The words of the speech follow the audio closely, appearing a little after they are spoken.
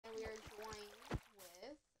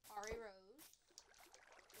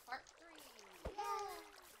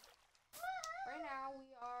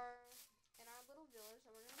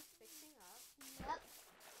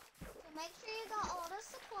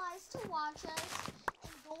guys to watch us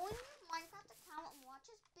and go in your Minecraft account and watch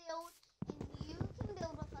us build, and you can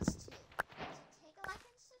build with us too. So take a like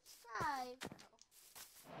and subscribe.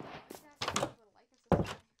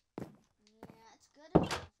 Yeah, it's good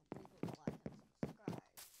enough for people to like and subscribe.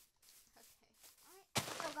 Okay. Alright,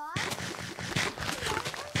 so guys,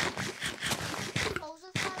 close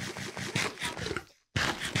with us.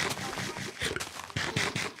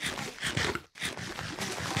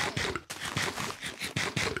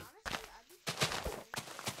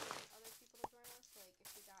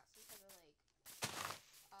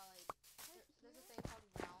 There's a thing called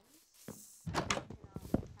realms. Join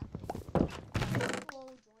us. Yeah, a bunch of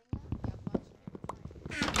people join open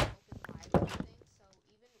live and everything. So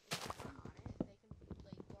even if they're not on it, they can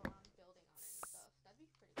like go around building on it and stuff. That'd be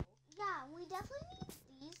pretty cool. Yeah, we definitely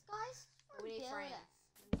need these guys for We need building. friends.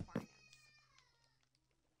 We need friends.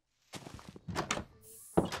 We need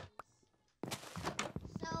friends.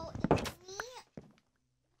 So it's me,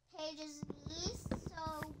 Paige's niece. So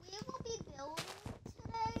we will be building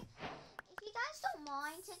today. If you guys don't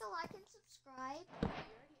mind, take a like and subscribe.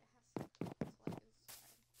 You already have some like and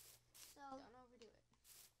subscribe. So Don't overdo it.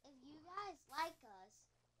 if you guys like us,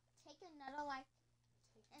 take another like.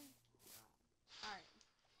 And alright.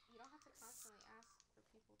 You don't have to constantly ask for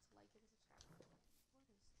people to like it and subscribe. What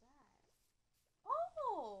is that?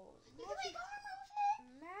 Oh! You can make armor with it.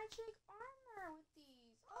 Magic armor with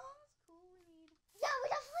these. Oh, that's cool. We need Yeah, we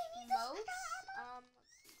definitely need this moats. kind of armor.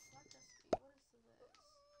 Let's see. Select recipe. What is this?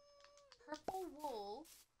 Purple wool.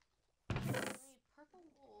 We need purple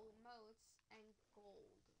wool, moats, and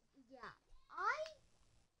gold. Yeah, Alright,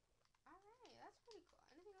 that's pretty cool.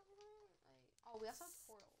 Anything else we want? Oh, we also have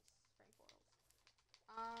portals. Spring portals.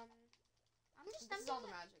 I'm just This is all the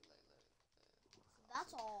magic.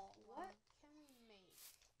 That's all. What can we make?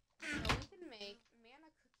 So we can make mana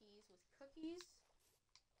cookies with cookies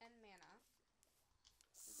and mana.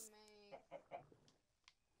 We can make those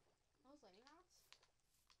lightning rods.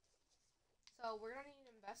 So we're gonna need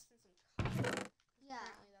to invest in some copper. Yeah.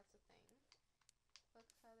 Apparently that's a thing. Book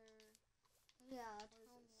feather. Yeah. What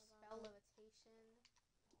is it? Spell levitation.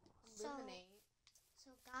 So- Illuminate. So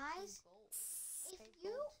guys, and gold. if Okay, you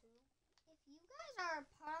gold too. if you guys are a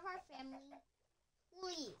part of our family,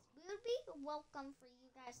 please, we would be welcome for you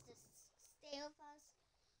guys to stay with us.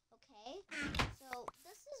 Okay? So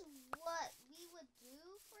this is what we would do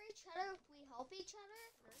for each other if we help each other.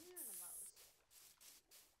 Where are you in the most?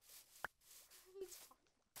 What are you talking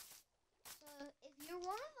about? So if you're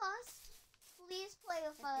one of us, please play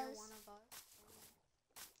with If us. you're one of us.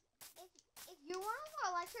 If you're one of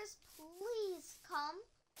our likers, please come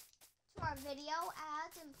to our video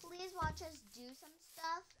ads and please watch us do some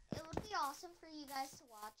stuff. It would be awesome for you guys to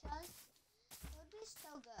watch us. It would be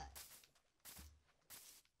so good.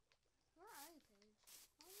 Where are you, Paige?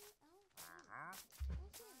 I'm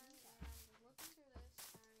looking through this,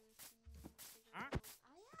 trying to figure out.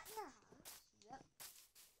 Are you at your house? Yep.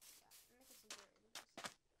 Yeah, I'm making some bread.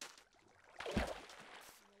 Making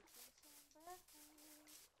some bread.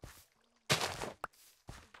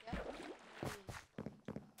 Definitely.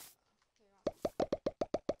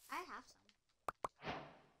 I have some.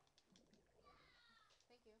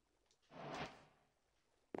 Thank you.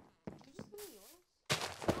 You just give me yours?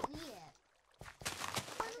 I don't need it.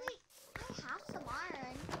 Finally, I have some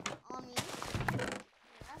iron on me.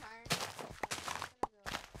 I have iron. I'm gonna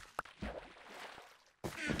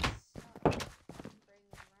go. Bring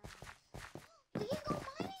the rounds. We can go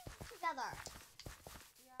mining together.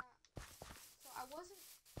 Yeah. So I wasn't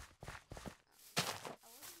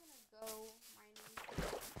gonna go mining. We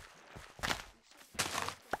should go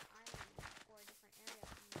to an island or a different area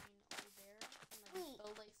and mine over there and like Wait.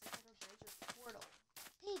 build like some type of bridge or portal.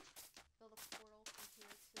 Paige, Build a portal from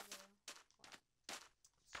here to the what?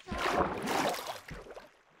 so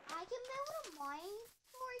I can build a mine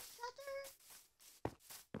for each other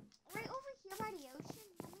right over here by the ocean.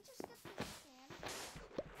 Let me just get this sand.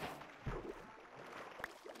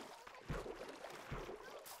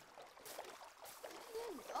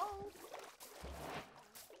 Oh,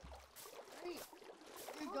 Hey,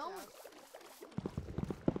 you're hold going. up.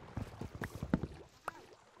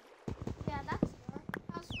 Yeah, that's your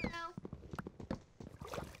house for now.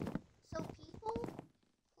 So people,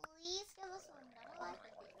 please give us another like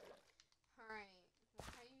Alright. Well,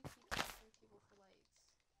 how do you keep asking people for likes?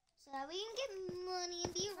 so that we can get money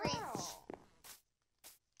and be rich. Girl.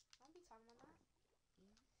 Don't be talking about that.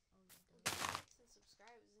 Likes and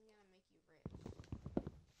subscribes isn't gonna make you rich.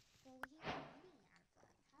 Well, we can get money out of that.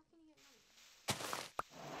 How can you get money?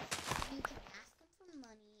 You can ask them for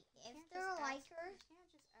money if can't they're a just liker. You can't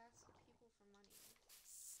just ask people for money.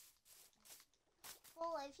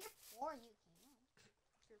 Well, Well, if you're poor, you can.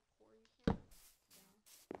 If you're poor, you can.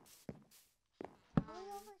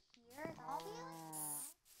 Probably over here. That'll be like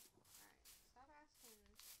that. Alright, stop asking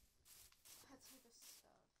that type of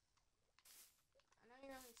stuff. I know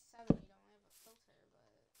you're only 7, you don't have a filter, but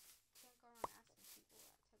you can't go around asking people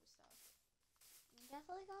that type of stuff. I'm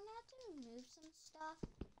definitely gonna have to remove some stuff.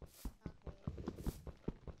 Okay.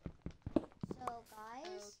 So,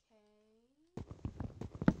 guys. Okay.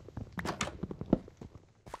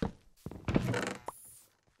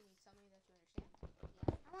 Can you tell me that you understand?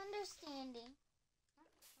 Yeah, I'm understanding. Oh,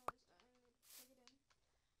 no worries, I need to plug it in.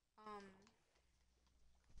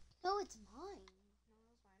 No, it's mine. No,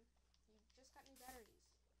 that was mine. You just got new batteries.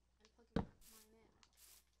 I'm plugging mine in.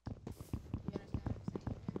 You understand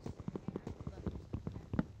what I'm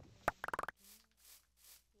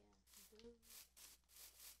saying? You understand?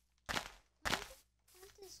 Yeah, you do. Let me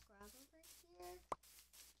just grab over here.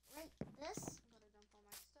 Right, this. I'm gonna dump all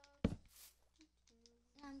my stuff.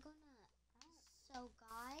 And I'm gonna. So,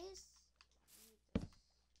 guys. I need this.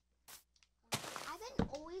 I've been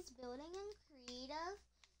always building in creative.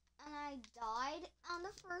 And I died on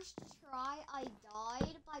the first try. I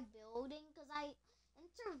died by building because in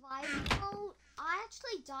survival mode, I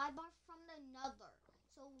actually died from another.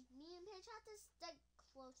 So me and Paige have to stick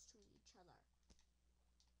close to each other.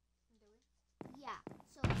 Do we? Yeah.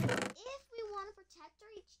 So if we want to protect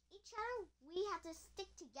each other, we have to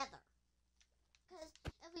stick together. Because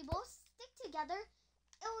if we both stick together,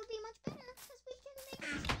 it would be much better because we can make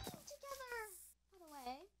a team together. By the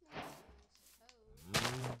way.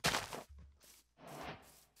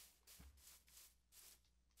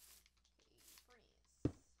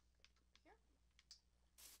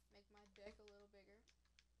 Make my deck a little bigger.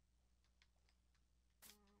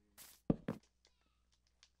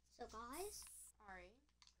 So guys, Ari,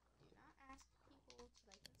 do not ask people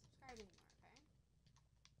to like and subscribe anymore,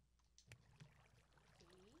 okay?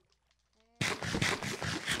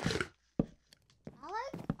 I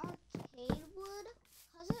like arcade wood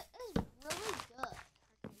because it is really good.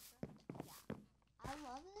 Arcadia? Yeah, I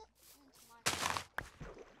love it. And it's my color.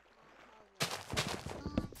 What's your color?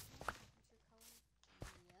 Yep. What's your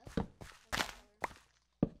color?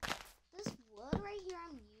 This wood right here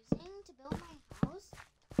I'm using to build my house,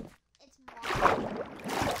 it's mine.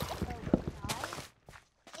 So guys,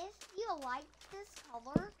 if you like this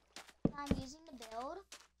color that I'm using to build,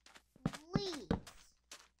 please,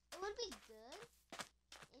 it would be good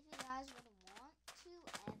if you guys would want to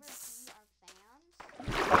ever be our fans.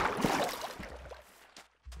 Yeah.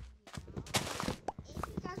 If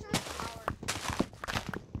you guys are our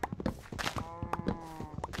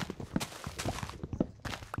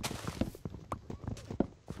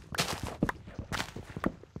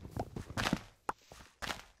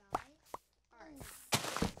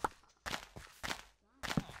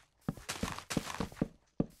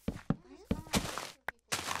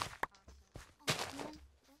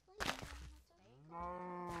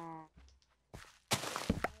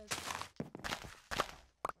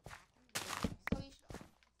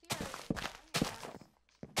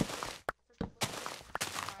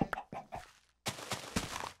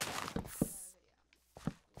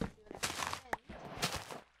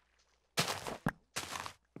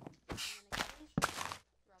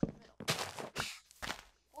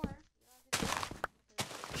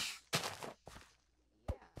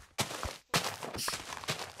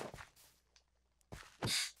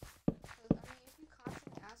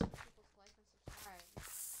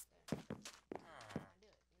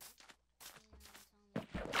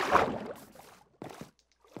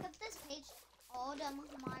all done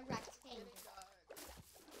with my rectangle.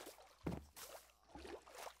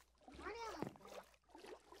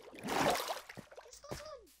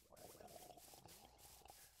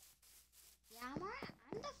 Yeah, I'm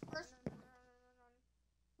the first.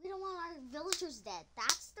 We don't want our villagers dead.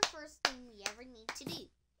 That's the first thing we ever need to do.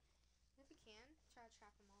 If we can, try to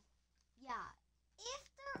trap them all. Yeah. If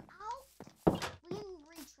they're out, we can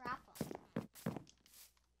re-trap them.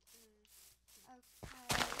 Okay.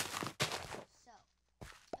 So,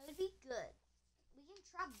 it would be good. We can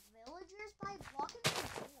trap villagers by blocking the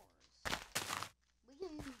doors. We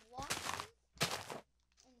can block them,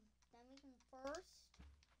 and then we can first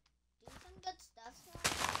do some good stuff to our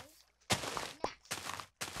guys. Next,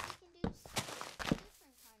 we can do some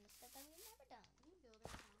different kind of stuff that we've never done. Can you build a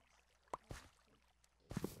house?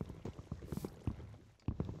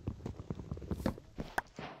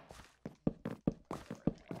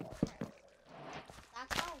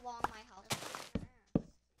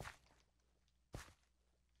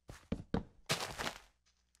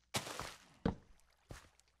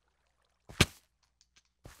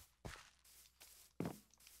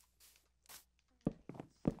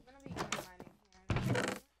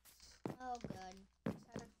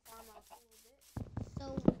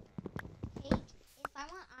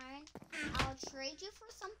 trade you for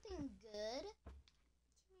something good.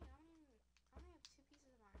 What do you mean? I only have 2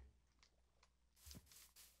 pieces of iron.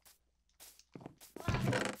 Hold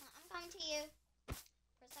on, I'm coming to you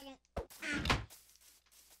for a second.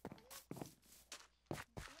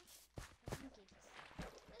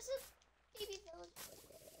 This is baby village.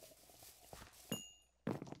 Why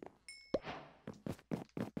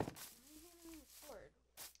are you handing me a sword?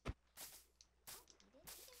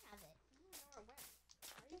 You can have it. I don't know where it went.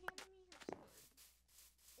 Why are you handing me your sword?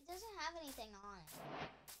 It doesn't have anything on it,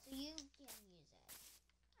 so you can use it.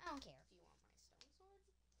 I don't care. Do you want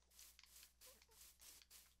my stone sword?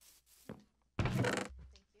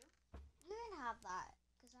 Thank you. You can have that,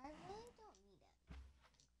 because I really don't need it.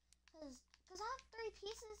 Because I have 3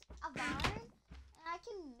 pieces of iron, and I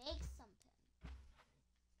can make something.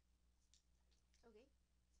 Okay.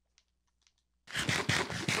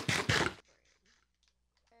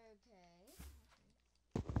 Okay.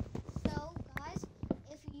 So, guys,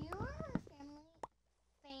 if you are family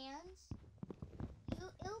fans,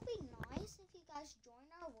 it'll be nice if you guys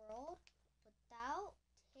join our world without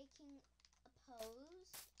taking a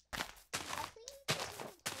pose. Definitely need to take a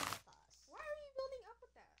pose with us. Why are you building up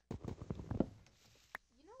with that?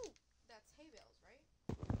 You know that's hay bales, right?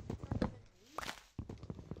 Turn them into wheat,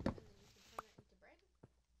 and then you can turn it into bread.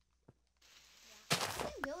 Yeah,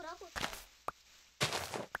 I can build up with it.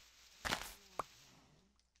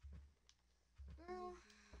 Girl.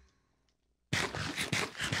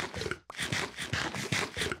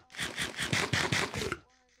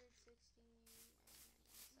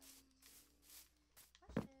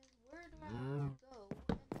 Where do I want to go and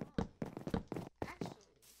why?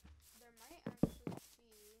 Actually, there might actually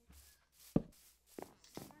be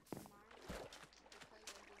somewhere to mine because I did see a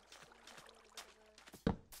little bit of a kind of a cave, I think.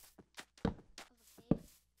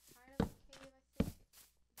 Okay.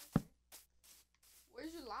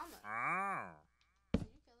 Where's your llama? Did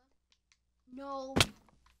you kill him? No.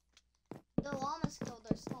 The llamas killed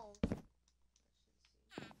their soul.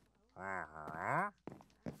 I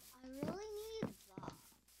really need that.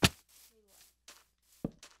 Need what?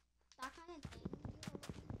 That kind of thing you were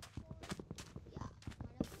looking for. Yeah, I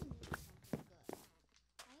definitely need something good.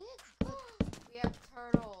 I need good. We have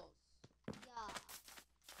turtles. Yeah.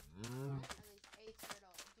 At least a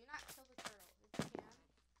turtle. Do not kill the turtle if you can.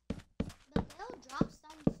 But they'll drop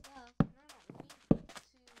some stuff. No.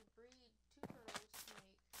 We need to breed 2 turtles to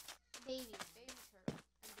make Baby. baby turtle.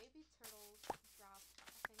 And baby turtles drop a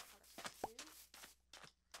thing called a scoot.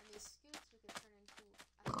 And these scoots we can turn into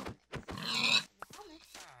a helmet. And the helmet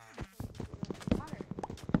we can put in water.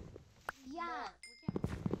 Yeah. More. We can't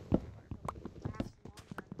put it in water, but we can last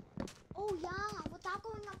longer in water. Oh, yeah. Without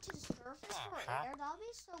going up to the surface for air, that'll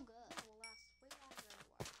be so good. Yeah, we'll last way longer in the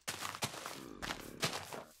water.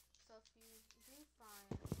 So if you do find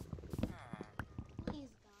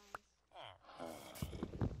Please, guys.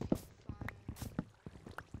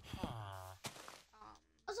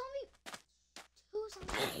 A zombie. 2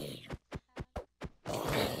 zombies.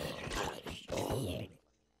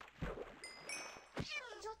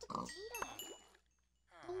 Drop the potato.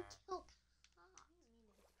 Don't kill.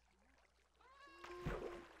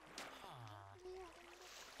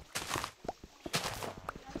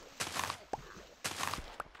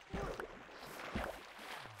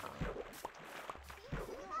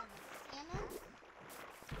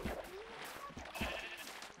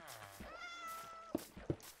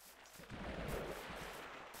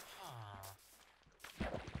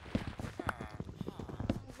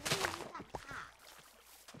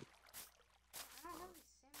 I don't have any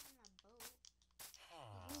salmon in my boat.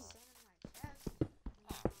 Salmon in my chest.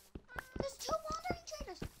 There's 2 wandering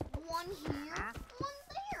traders. One here, one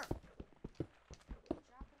there.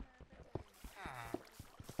 Drop them there quickly.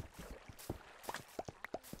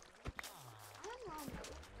 I'm on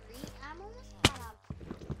level 3. I'm almost caught up.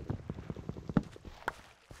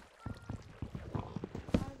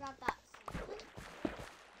 I got that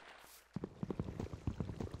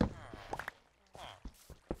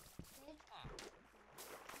salmon.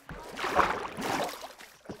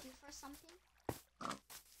 Trade you for something?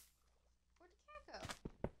 Where'd the cat go?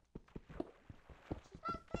 She's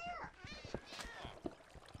not there.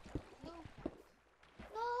 No.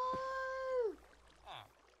 No.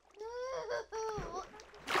 No.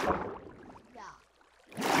 Yeah.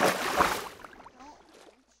 No.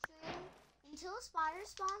 Until a spider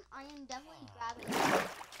spawn, I am definitely grabbing it.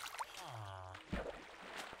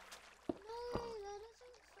 No, that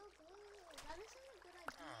isn't so good. That isn't a good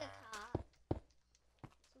idea, Cat.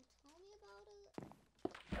 So tell me about it.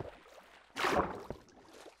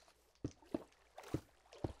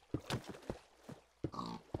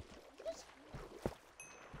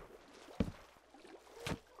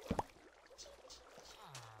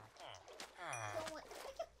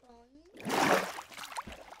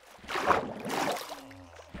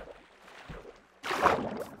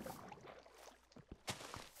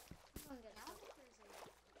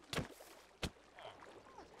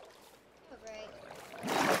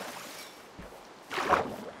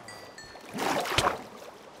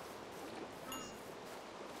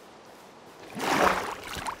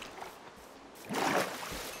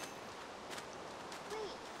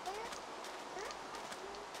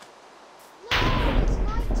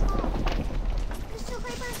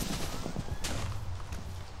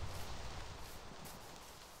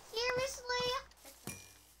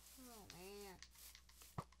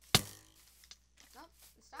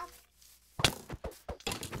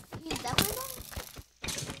 definitely going.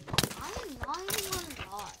 I am not even gonna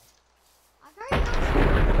die. I've already got some.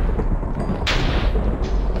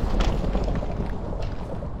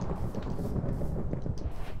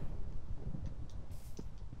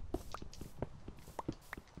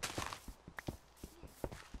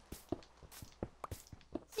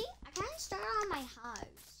 See, I kind of started on my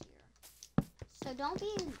house here. So don't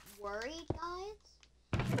be worried, guys.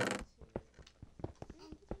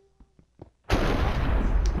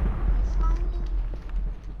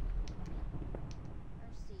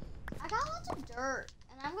 I got lots of dirt,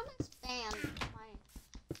 and I'm gonna expand my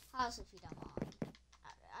house if you don't mind.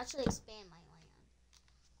 Actually, expand my land.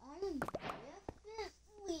 I'm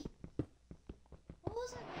magnificently. What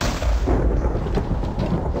was I?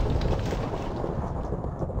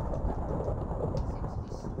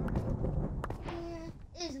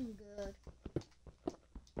 Yeah, isn't good.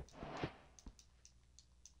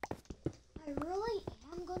 I really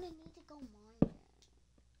am gonna need to go mine.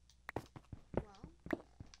 Well,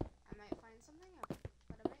 I might find something,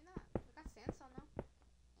 but I might not. We got sandstone though.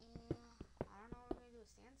 Yeah. I don't know what we're gonna do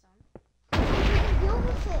with sandstone. Deal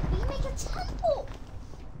with it. We make a temple.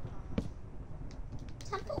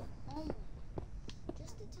 Temple only.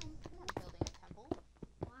 Just a temple. I'm not building a temple.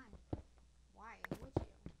 Why? Why would you?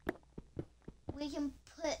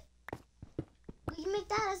 We can make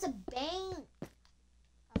that as a bank.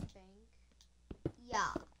 A bank?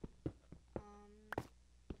 Yeah. No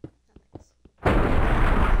thanks.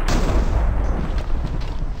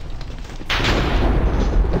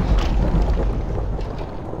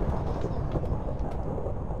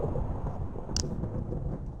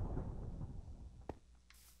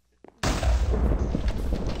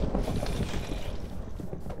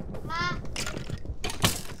 Ah.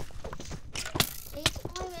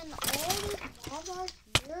 Basically, when all these mobs are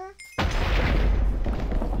here.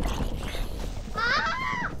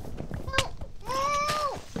 Ah! Help!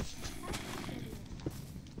 Help!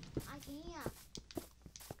 I can't.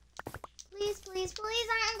 Please, please, please,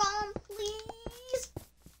 I'm gone, please.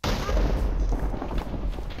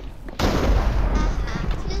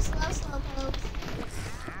 Too slow, folks.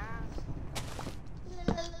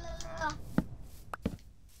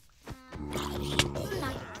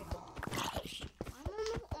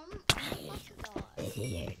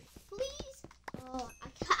 Please. Oh,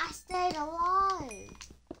 I stayed alive.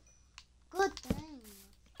 Good thing.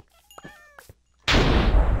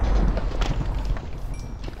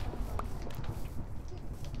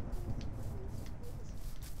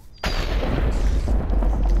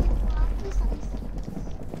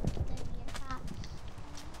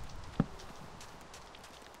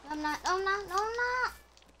 No, I'm not. No, I'm not. No, I'm not.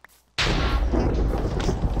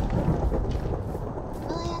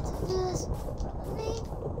 Really have to do this. Really?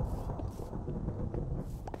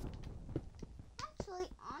 Actually,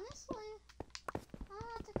 honestly, I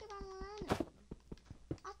don't have to keep on running.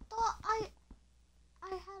 I thought I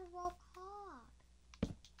had rock hard.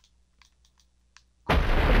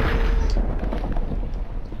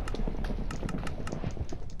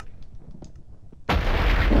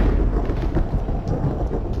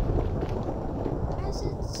 Why is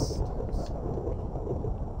it still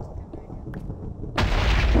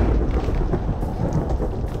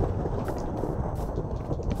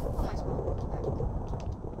Oh, my spawn.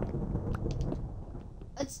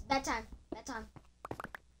 It's bedtime. Bedtime.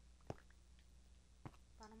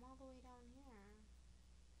 But I'm all the way down here.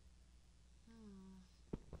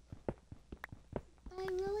 But I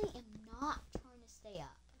really am not trying to stay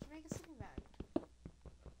up. I should make a sleeping bag.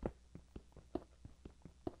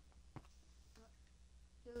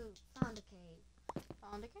 You found a cave.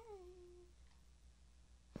 Found a cave.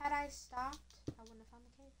 Had I stopped, I wouldn't have found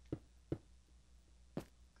the cave.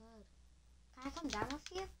 Good. Can I come down with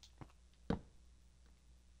you?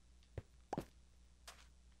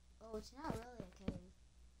 Oh, it's not really a cave.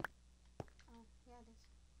 Oh, yeah, it is.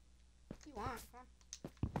 If you want, come on.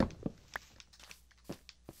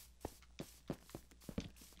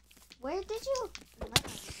 Where did you? It might not be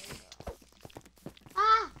cave though.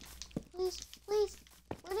 Ah! Please, please.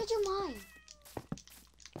 Where did you mine?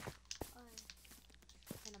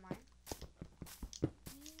 In a mine? Where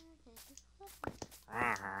did you put it?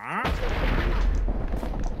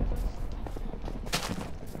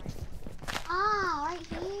 Ah, right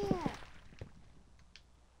here.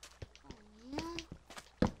 Oh man,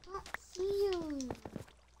 I don't see you.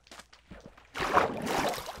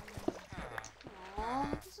 Aw,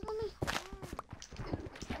 this is gonna be hard.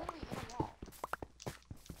 It's literally in a wall.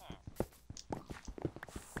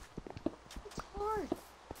 It's hard.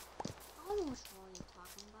 I don't know which wall you're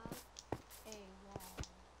talking about. A wall.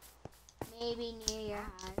 Maybe near your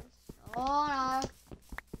house. Oh no.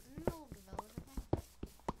 No,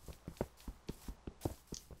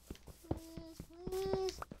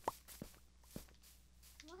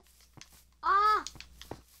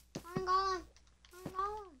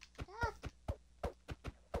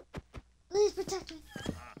 protect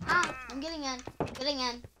me. Ah, I'm getting in. Getting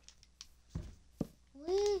in.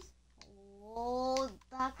 Please. Oh,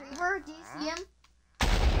 that creeper. Do you see him?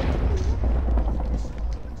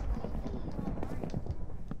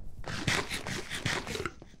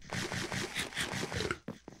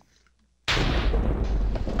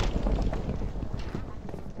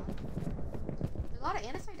 There's a lot of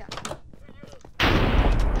andesite down here.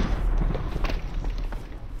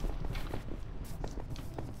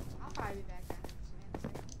 I'll probably be back down here for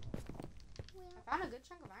some andesite. I found a good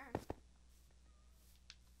chunk of iron.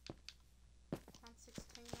 Found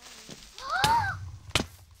 16 iron.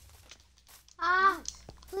 Ah, What?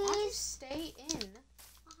 Why don't you please. stay in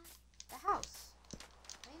the house?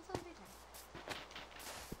 Stay in some daytime.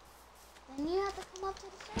 Then you have to come up to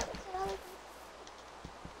the surface so that we can.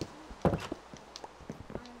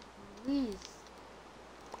 Please.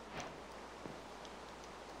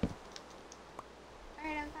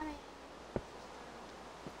 Alright, I'm coming.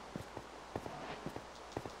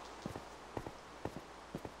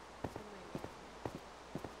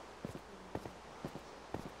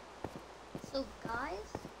 So, guys,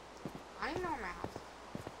 I don't even know where my house is.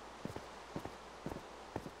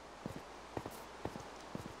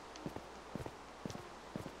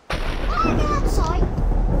 oh, get outside.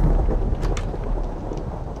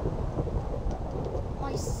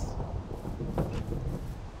 Nice.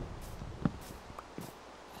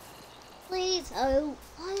 Please, oh,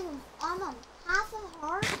 I'm on half a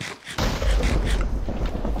heart.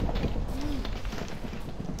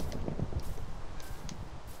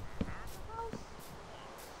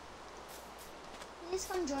 Please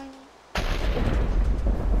come join me.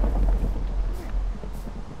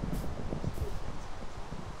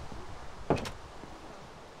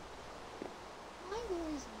 My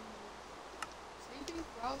boy is Sleeping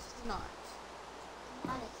Ralph is not.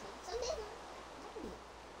 honestly something.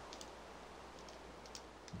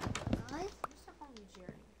 Guys, I'm just calling you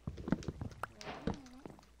Jerry. wait a minute.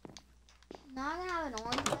 Now I'm gonna have an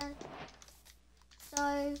orange one. So,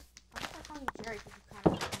 I'm just calling you Jerry because you kind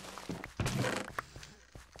of get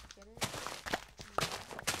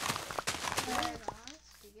it? guys,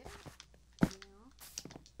 Do you get it? yeah.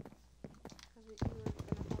 Because we were going to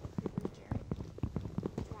call the creepers Jerry.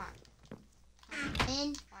 Which one?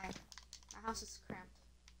 And Why? My house is cramped.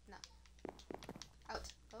 No. Out.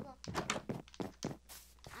 Go, go.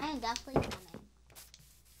 I am definitely coming.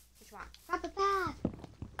 Which one? Grab a path.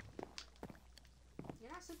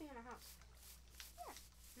 You're not sleeping in my house.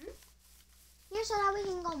 Here so that we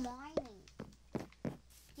can go mining.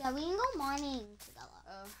 Yeah, we can go mining together.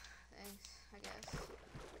 Oh, thanks, I guess.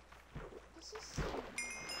 This is so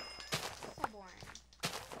So boring.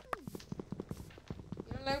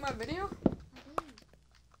 You don't like my video?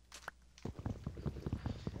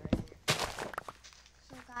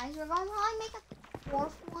 So guys, we're gonna probably make a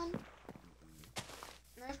fourth one.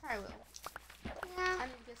 No, I probably will. Yeah. I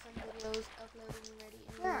need to get some videos uploaded and ready.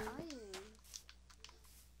 And Where then are you?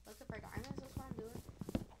 look up for diamonds. That's what I'm doing.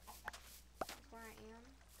 That's where I am.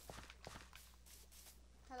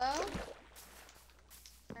 Hello?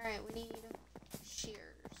 Alright, we need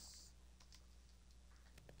shears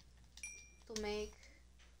to make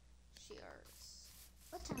shears.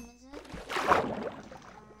 What time is it?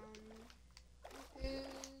 It is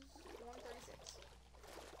 1:36.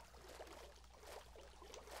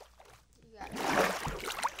 You got it.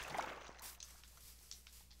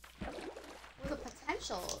 With a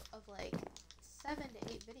potential of like 7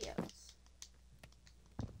 to 8 videos.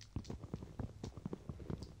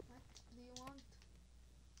 What do you want?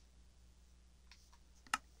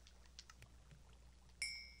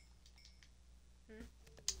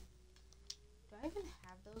 Do I even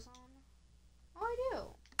have those on? Oh, I do.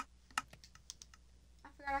 I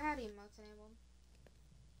forgot I had emotes enabled.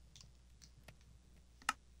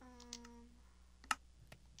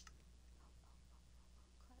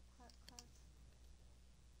 Clap.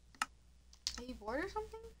 Are you bored or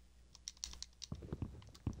something?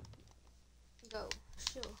 Go.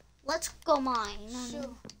 Shoo. Let's go mine.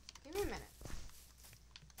 Shoo. Give me a minute.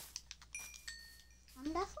 I'm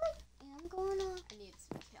definitely am gonna. I need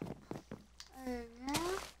some kelp.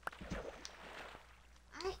 Yeah.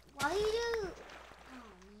 Why do you do? Oh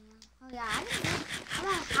man. Oh yeah. I'm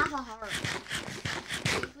at half a heart.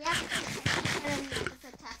 If we have to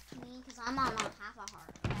protect me because I'm on half a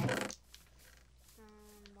heart. Right?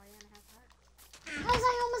 Why are you gonna have heart? Because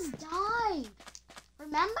I almost died.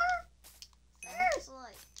 Remember?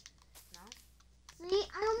 Seriously. No? See,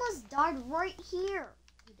 I almost died right here.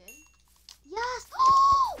 You did? Yes.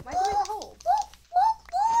 Why'd you make a hole? Look!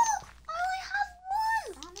 I only have one.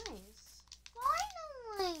 Oh, nice.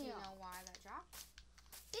 Finally. Do you know why that dropped?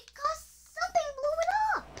 Because something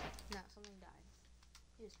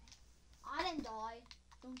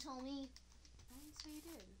told me. I didn't say you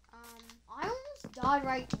did. I almost died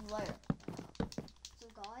right there. So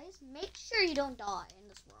guys, make sure you don't die in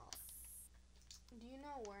this world. Do you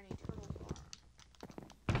know where any turtles are?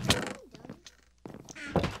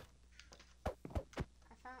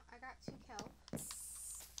 I got 2 kelp.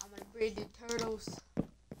 I'm gonna breed the turtles.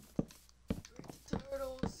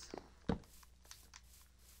 Little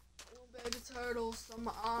baby turtles on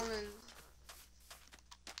my island.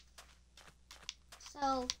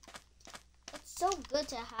 So, it's so good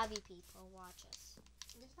to have you people watch us.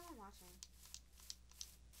 There's no one watching.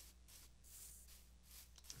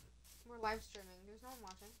 We're live streaming. There's no one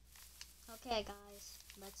watching. Okay, guys,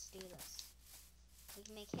 let's do this. We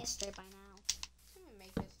can make history by now. It's gonna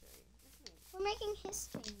make history. We're making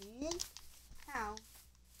history, man. How?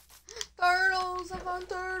 Turtles! I found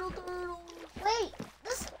turtles! Wait,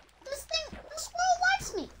 this squirrel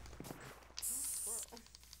likes me.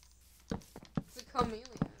 It's a chameleon.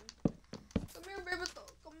 Come here, baby.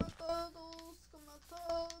 Come here, turtles. Come here,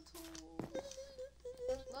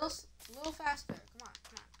 turtles. Little faster. Come on.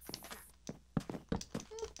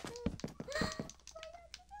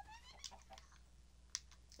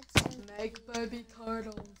 Make baby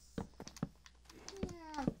turtles.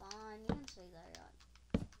 Yeah, fine. You can say that.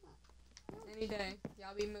 Any day.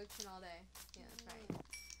 Y'all be mooching all day. Yeah, that's right.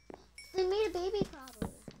 They made a baby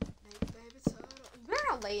probably. Make baby turtle. You better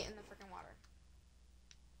not lay it in the freaking water.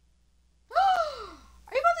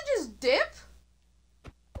 Are you about to just dip?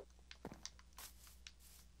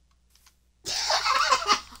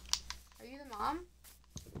 Are you the mom?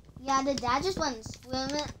 Yeah, the dad just went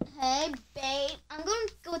swimming. Hey, babe, I'm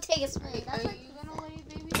gonna go take a swim. Are you gonna lay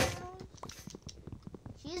baby turtles?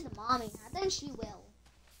 She's the mommy. I think she will.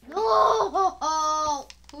 No!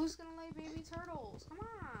 Who's gonna lay baby turtles? Come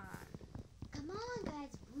on. Come on,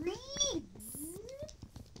 guys. Breathe.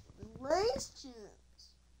 Relations.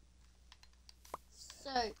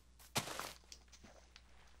 So.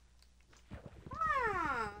 Come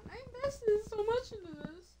on. I invested so much into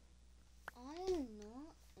this. I'm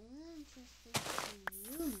not interested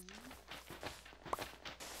in you.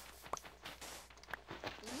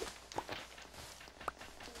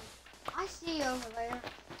 I see you over there.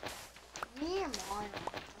 Near mine.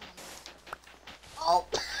 Oh!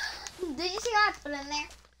 Did you see what I put in there?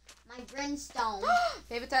 My brimstone.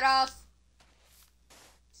 Baby turtles.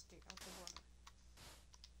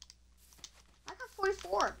 I got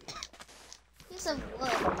 44. Piece of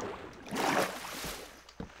wood.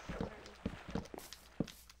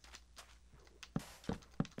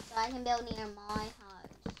 So I can build near my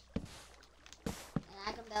house. And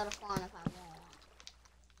I can build a farm if I want.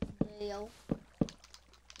 Deal.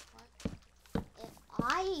 What? If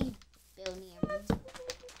I build near me.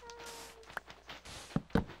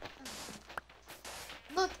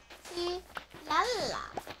 Look, see? La la la.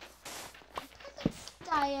 Perfect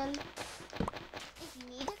style. If you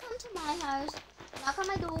need to come to my house, knock on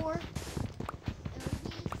my door. It would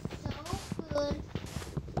be so good.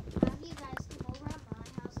 Have you guys come over at my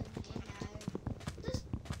house and hang out. This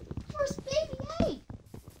first baby egg.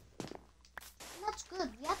 And that's good.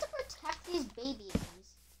 We have to protect these baby eggs.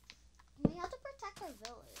 And we have to protect our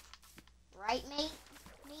village. Right, mate?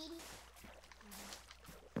 Matey?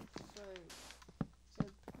 So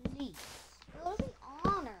please. It would be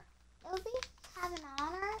honor. It would be have an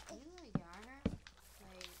honor. You like Yana?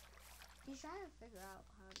 Like, He's trying to figure out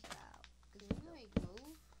how to get out. can you like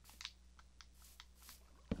move?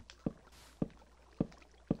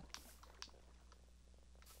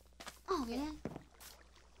 Oh man.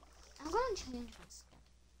 I'm gonna change my stuff.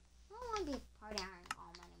 I don't want to be a party iron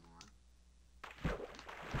calm anymore.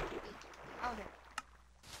 Okay.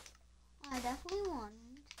 I definitely want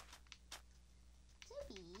to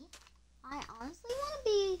be. I honestly want to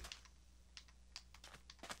be.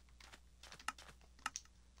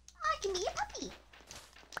 I can be a puppy.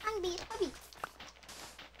 I can be a puppy.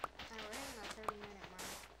 We're hitting the 30-minute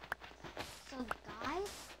mark. So guys,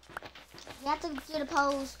 you have to do the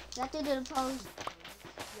pose. You have to do the pose.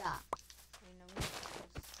 Yeah.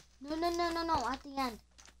 No. At the end.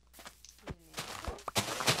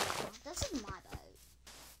 This is my boat.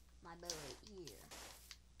 My boat right here.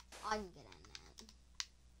 I can get in that.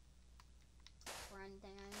 For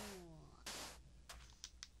anything I want.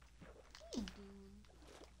 What are you doing?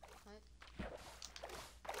 What?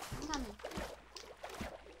 I'm coming.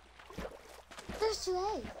 There's 2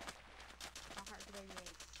 eggs. I'll heart the baby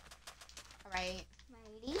eggs. Alright.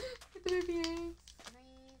 Ready? The baby eggs.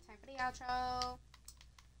 Alright, time for the outro.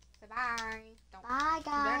 Say bye. Don't. Bye, You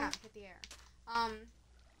better guys. not hit the air.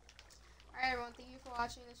 Alright, everyone. Thank you for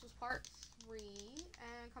watching. This was part 3.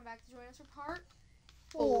 And come back to join us for part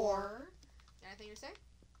 4. Anything to say?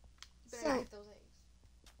 Better So, not get those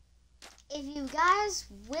eggs. if you guys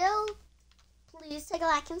will, please take a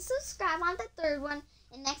like and subscribe on the third one.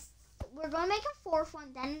 And next, we're going to make a fourth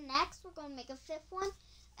one. Then next, we're going to make a fifth one.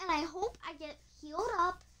 And I hope I get healed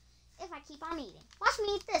up if I keep on eating. Watch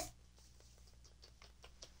me eat this.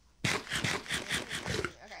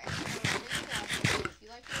 Okay. If you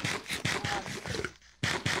like it,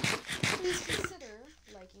 please consider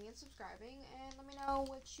liking and subscribing, and let me know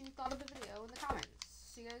what you thought of the video in the comments.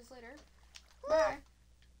 See you guys later. Bye.